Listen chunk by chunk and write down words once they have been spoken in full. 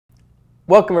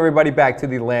Welcome everybody back to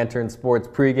the Lantern Sports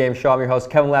pregame show. I'm your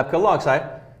host Kevin Lapka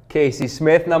alongside Casey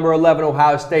Smith. Number 11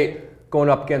 Ohio State going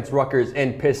up against Rutgers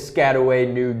in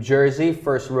Piscataway, New Jersey.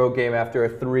 First road game after a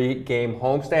 3-game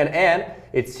homestand, and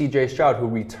it's C.J. Stroud who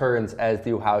returns as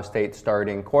the Ohio State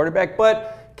starting quarterback.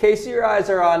 But Casey, your eyes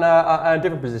are on a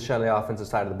different position on the offensive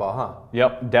side of the ball, huh?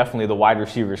 Yep, definitely the wide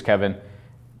receivers, Kevin.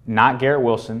 Not Garrett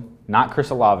Wilson, not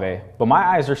Chris Olave, but my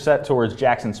eyes are set towards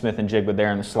Jackson Smith and Jigba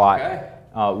there in the slot. Okay.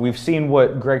 We've seen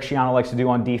what Greg Schiano likes to do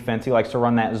on defense. He likes to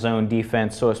run that zone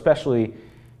defense, so especially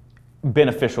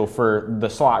beneficial for the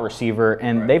slot receiver.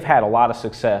 And they've had a lot of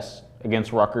success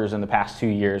against Rutgers in the past 2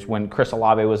 years. When Chris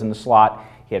Olave was in the slot,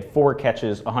 he had 4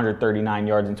 catches, 139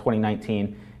 yards in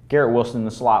 2019. Garrett Wilson in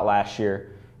the slot last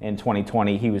year in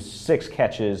 2020, he was 6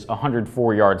 catches,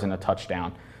 104 yards and a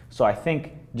touchdown. So I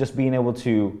think just being able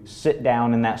to sit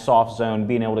down in that soft zone,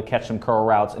 being able to catch some curl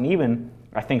routes, and even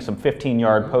I think some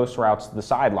 15-yard post routes to the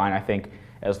sideline. I think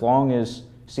as long as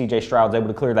C.J. Stroud's able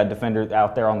to clear that defender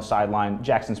out there on the sideline,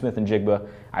 Jackson Smith and Jigba,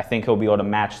 I think he'll be able to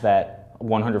match that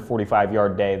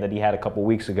 145-yard day that he had a couple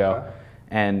weeks ago. Okay.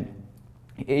 And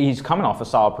he's coming off a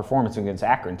solid performance against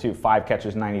Akron, too. 5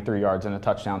 catches, 93 yards, and a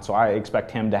touchdown. So I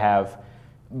expect him to have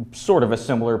sort of a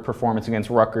similar performance against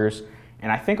Rutgers.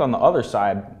 And I think on the other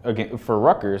side, again, for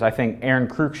Rutgers, I think Aaron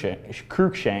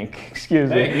Cruikshank,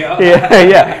 excuse me.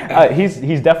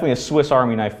 He's definitely a Swiss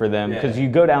Army knife for them, because you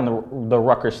go down the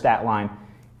Rutgers stat line,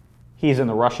 he's in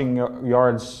the rushing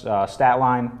yards stat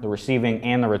line, the receiving,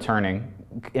 and the returning.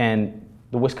 And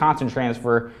the Wisconsin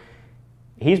transfer,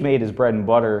 he's made his bread and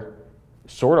butter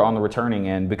sort of on the returning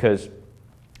end, because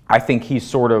I think he's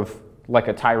sort of like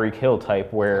a Tyreek Hill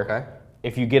type where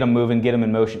if you get him moving, get him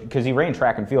in motion, because he ran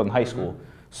track and field in high school.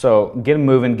 So get him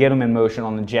moving, get him in motion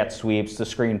on the jet sweeps, the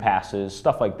screen passes,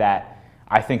 stuff like that.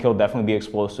 I think he'll definitely be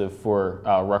explosive for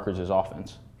Rutgers'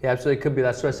 offense. Yeah, absolutely. Could be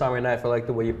that Swiss Army knife. I like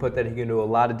the way you put that. He can do a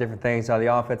lot of different things on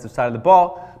the offensive side of the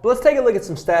ball. But let's take a look at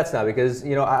some stats now, because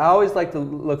I always like to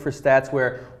look for stats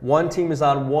where one team is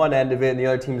on one end of it and the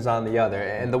other team is on the other.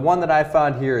 And the one that I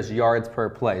found here is yards per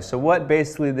play. So what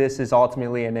basically this is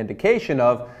ultimately an indication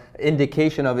of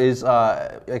is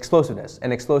explosiveness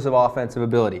and explosive offensive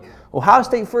ability. Ohio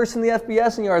State first in the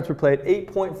FBS in yards per play at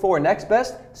 8.4. Next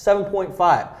best,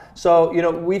 7.5. So,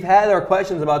 we've had our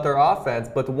questions about their offense,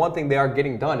 but the one thing they are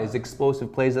getting done is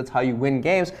explosive plays. That's how you win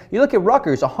games. You look at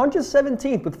Rutgers,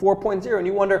 117th with 4.0, and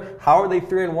you wonder, how are they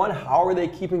 3-1? How are they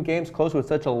keeping games close with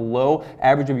such a low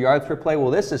average of yards per play?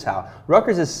 Well, this is how.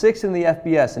 Rutgers is 6th in the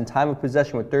FBS in time of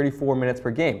possession with 34 minutes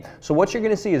per game. So what you're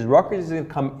going to see is Rutgers is going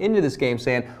to come into this game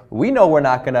saying, we know we're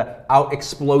not going to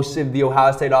out-explosive the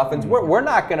Ohio State offense. We're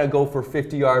not going to go for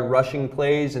 50-yard rushing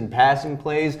plays and passing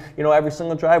plays, every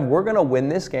single drive. We're going to win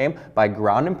this game by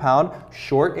ground and pound,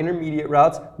 short intermediate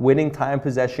routes, winning time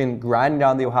possession, grinding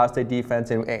down the Ohio State defense,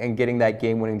 and getting that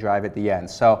game-winning drive at the end.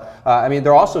 So,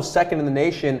 they're also second in the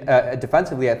nation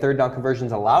defensively at third down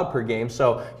conversions allowed per game.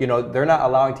 So, they're not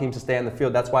allowing teams to stay on the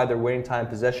field. That's why they're winning time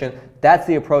possession. That's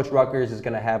the approach Rutgers is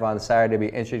going to have on Saturday.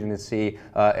 It'll be interesting to see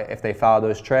if they follow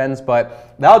those trends.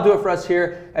 But that'll do it for us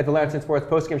here at the Lantern Sports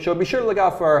postgame show. Be sure to look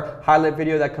out for our highlight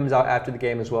video that comes out after the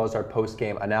game, as well as our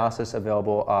postgame analysis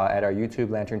available at our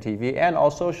YouTube, Lantern TV, and all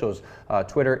socials,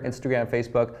 Twitter, Instagram,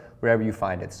 Facebook, wherever you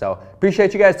find it. So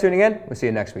appreciate you guys tuning in. We'll see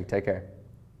you next week. Take care.